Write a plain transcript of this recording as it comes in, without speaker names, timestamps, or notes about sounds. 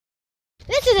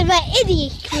with my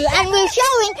idicrew and we're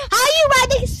showing how you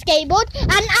ride a skateboard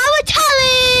and our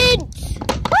talents!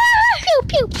 Pew,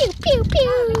 pew, pew, pew,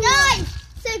 pew.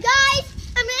 Guys,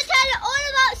 I'm going to tell you all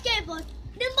about skateboard.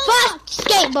 First,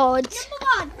 skateboards.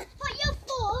 Number 1, put your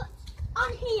foot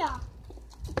on here.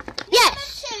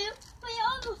 Yes. Number 2, put your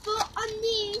other foot on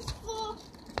these 4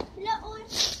 little.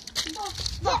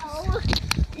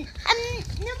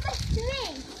 Number 3,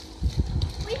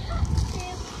 we have to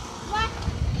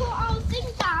put our thing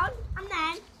down and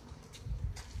then.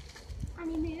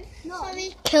 And you move. No.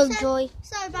 Killjoy.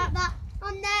 Sorry about that.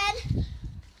 And then.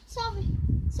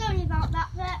 Sorry about that,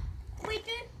 but we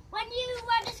do. When you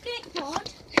ride a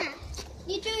skateboard,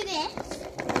 you do this.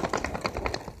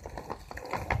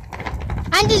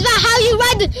 And is that how you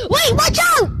ride it? Wait, watch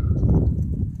out!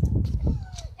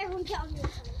 Everyone get on your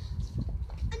side.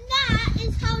 And that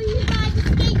is how you ride a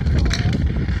skateboard.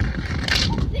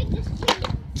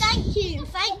 Thank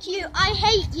you. I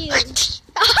hate you.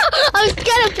 I was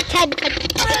gonna pretend.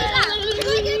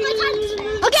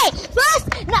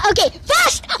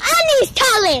 First, Annie's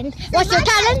talent. What's your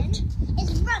talent?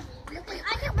 It's running.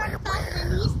 I can run faster than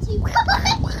these two. Go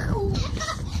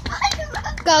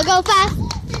fast. Go fast.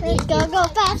 Go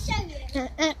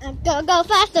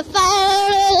faster,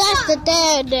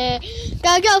 faster,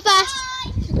 go fast. Go fast.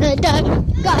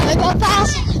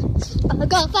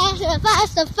 Go faster,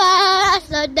 faster,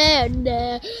 faster,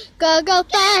 go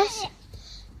fast.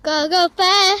 Go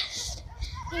fast.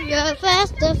 Go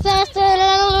faster, faster,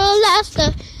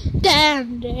 faster,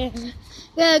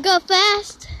 go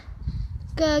fast.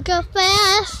 Go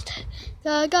fast.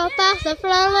 Go faster,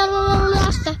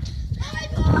 faster.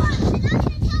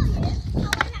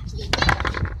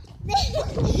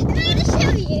 I'm going to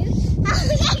show you how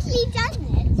I've actually done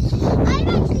this. I've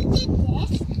actually did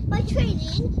this by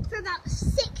training for about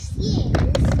 6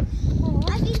 years.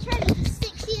 I've been training for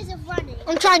 6 years of running.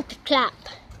 I'm trying to clap.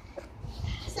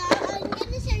 So I'm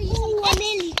going to show you some I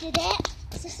nearly did it.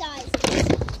 Exercises.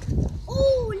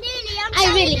 Oh, nearly. I'm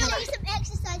going to show you some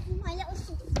exercises with my little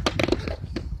sister.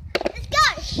 Let's go.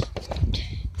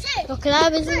 2, Your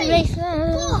club is 3, 4,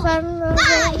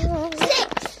 5,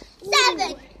 6, 7,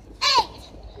 8,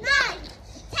 9, 10.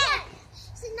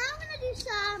 So now I'm going to do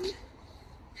some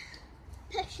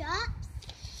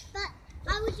push-ups, but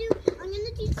I'm going to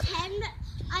do 10, but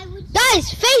I would...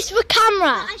 Guys, face the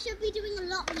camera. I should be doing a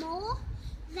lot more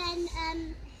than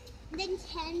 10, but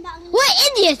We're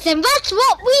idiots and that's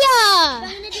what we are. I'm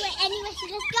going to do it anyway, so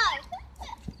let's go.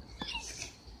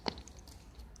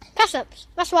 Press-ups.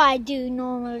 That's what I do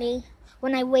normally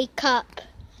when I wake up.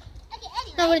 Okay,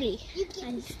 anyway. Not really. You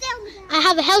keep still down. I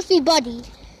have a healthy body.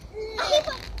 Keep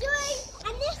on doing,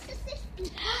 and this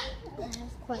assistant,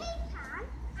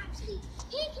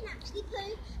 he can actually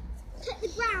put the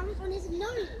ground on his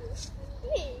nose.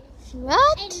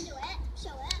 What? And do it,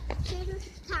 show the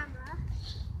camera.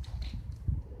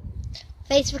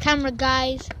 Face the camera,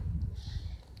 guys.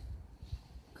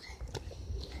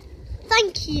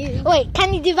 Thank you. Wait,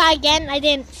 can you do that again? I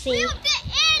didn't see. We're the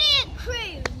idiot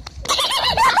crew.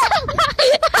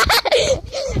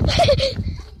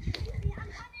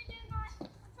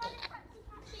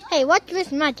 Hey, what's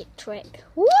this magic trick?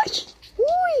 What?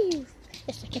 Woo!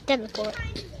 It's like a teleport.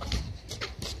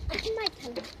 It's my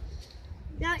turn.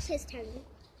 Now it's his turn.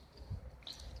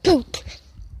 Poop.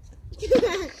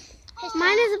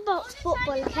 Mine is about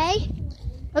football, okay?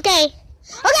 Okay.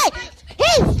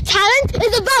 His talent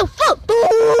is about football.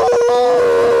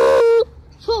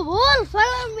 Football,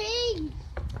 follow me.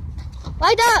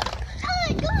 Why not?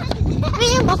 Oh, God.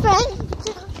 Me and my friend.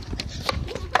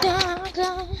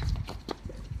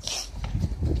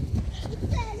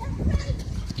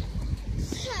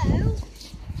 So,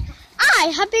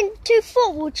 I have been to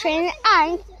football training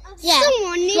and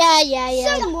someone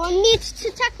needs to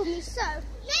tackle me. So,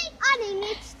 Annie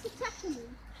needs to tackle me.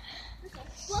 Okay.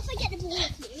 What if I get the ball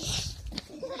with you?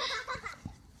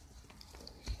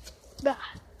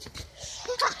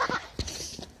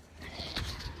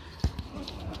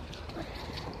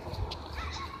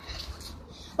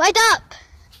 Wait up!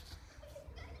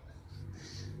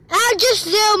 I'll just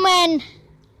zoom in. I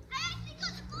actually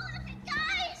got the ball of it,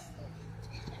 guys.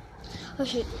 Oh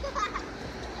shit.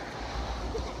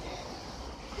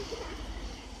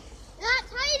 That's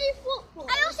how you do football. I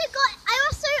also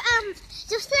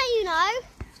just to let you know,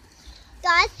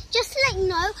 guys, just to let you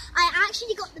know, I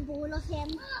actually got the ball of him.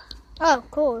 Oh,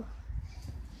 cool.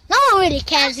 No one really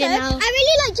cares, Also, you know. I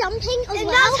really like jumping as And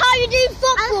well. that's how you do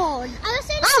football.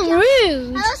 I'm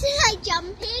rude. I also like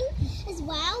jumping as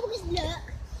well because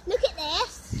look at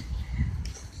this.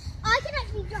 I can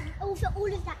actually jump over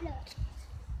all of that. Look.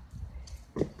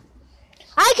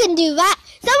 I can do that.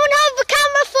 Someone hold the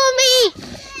camera for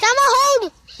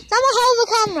Someone hold the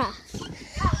camera.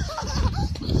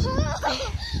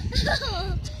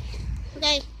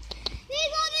 Okay.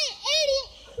 These are the idiot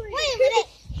crew. Wait a minute.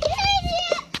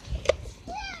 Idiot.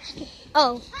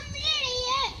 Oh. I'm an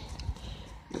idiot.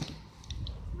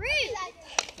 Rude.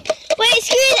 Wait,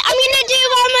 excuse. I'm gonna do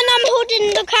one when I'm holding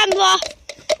the camera.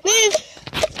 Move.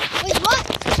 Wait, what?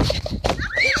 I'm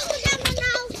holding the camera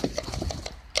now.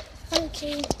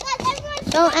 Okay. Guys, everyone.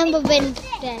 Don't Amber bin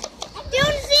there. Do you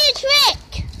want to see a trick?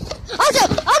 Also,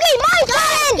 okay, my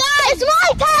talent. It's my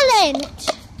talent.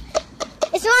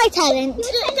 It's my talent.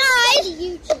 Guys.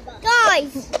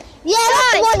 Guys. Yeah,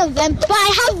 that's one of them, but I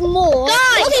have more.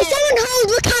 Guys. Okay, someone hold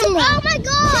the camera. Oh my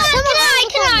god.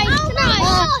 Can I?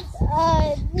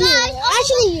 Guys,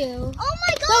 Actually, you. Oh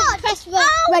my god. Don't press the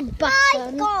red button. Oh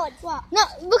my god. What? No,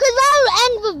 because I'll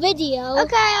end the video.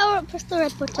 Okay, I'll press the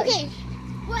red button. Okay.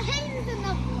 Well, here's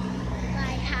another one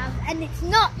I have, and it's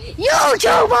not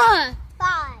YouTuber.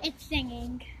 5. It's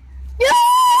singing.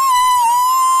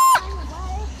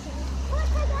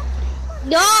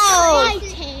 No.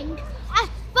 Writing.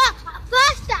 But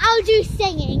first, I'll do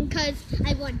singing because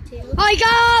I want to. I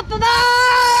got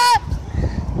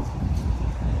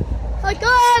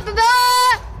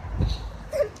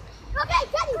Okay,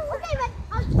 Daddy. Okay, man.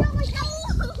 I'll show myself.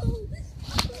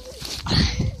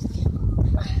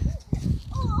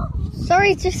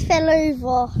 Sorry, just fell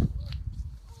over.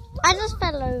 I just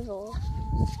fell over.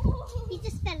 He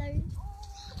just fell over.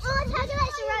 Oh, how do I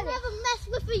Never mess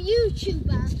with a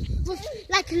YouTuber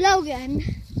like Logan.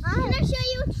 Can I show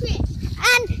you a trick?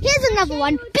 And here's another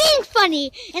one, being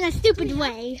funny in a stupid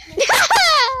way.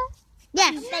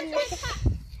 Yes.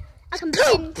 I can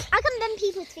bend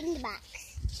people's finger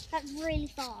backs. That's really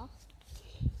far.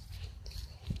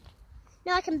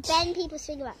 No, I can bend people's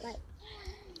finger back like.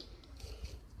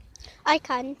 I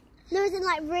can. No, it's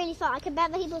like really far. I can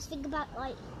bend people's finger back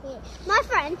like here. My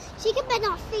friend, she can bend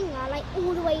her finger like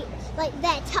all the way like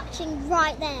there, touching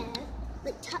right there,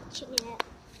 like touching it.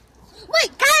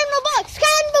 Wait, scan the box!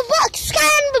 Scan the box!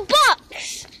 Scan the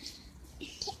box!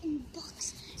 Get in the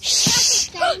box. Shh!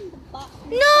 Get in the box.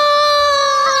 No!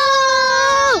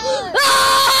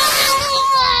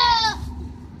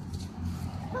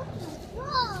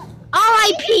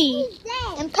 R.I.P.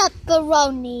 and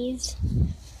pepperonis.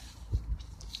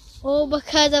 All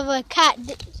because of a cat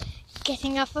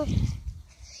getting up.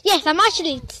 Yes, I'm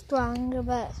actually strong,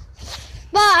 but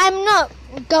I'm not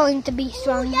going to be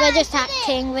strong. We're just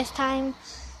acting this time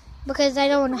because I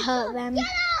don't want to hurt them.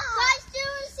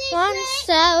 Once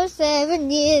I was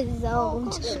 7 years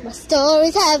old, my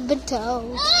stories have been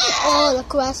told all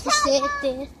across the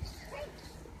city.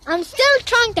 I'm still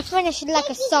trying to finish it like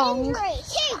a song.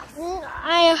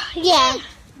 Yeah,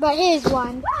 but here's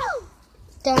one.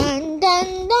 Dun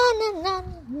dun dun dun dun.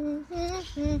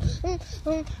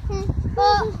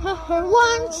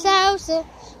 Once I was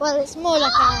well, it's more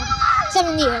like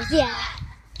 7 years, yeah.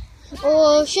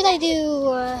 Or should I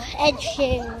do Ed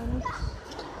Sheeran?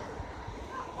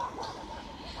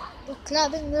 The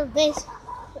club in the best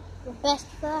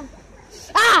fun.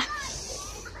 Ah!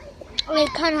 I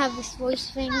kind of have this voice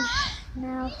thing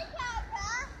now.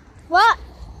 What?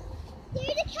 Do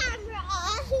the camera on.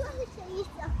 I want to show you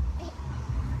something.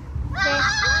 Okay.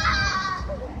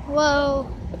 Whoa.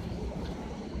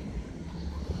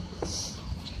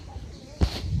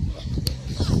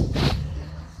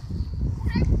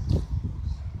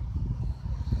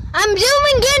 I'm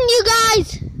zooming in, you guys.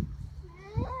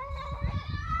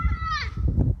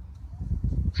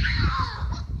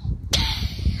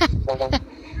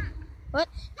 What?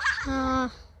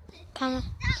 Camera.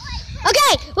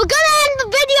 Okay, we're gonna end the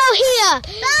video here.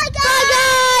 Bye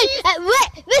guys.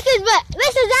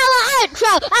 This is our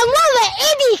outro, and we're the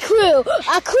Indie Crew,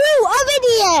 a crew of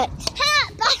idiots.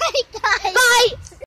 Bye.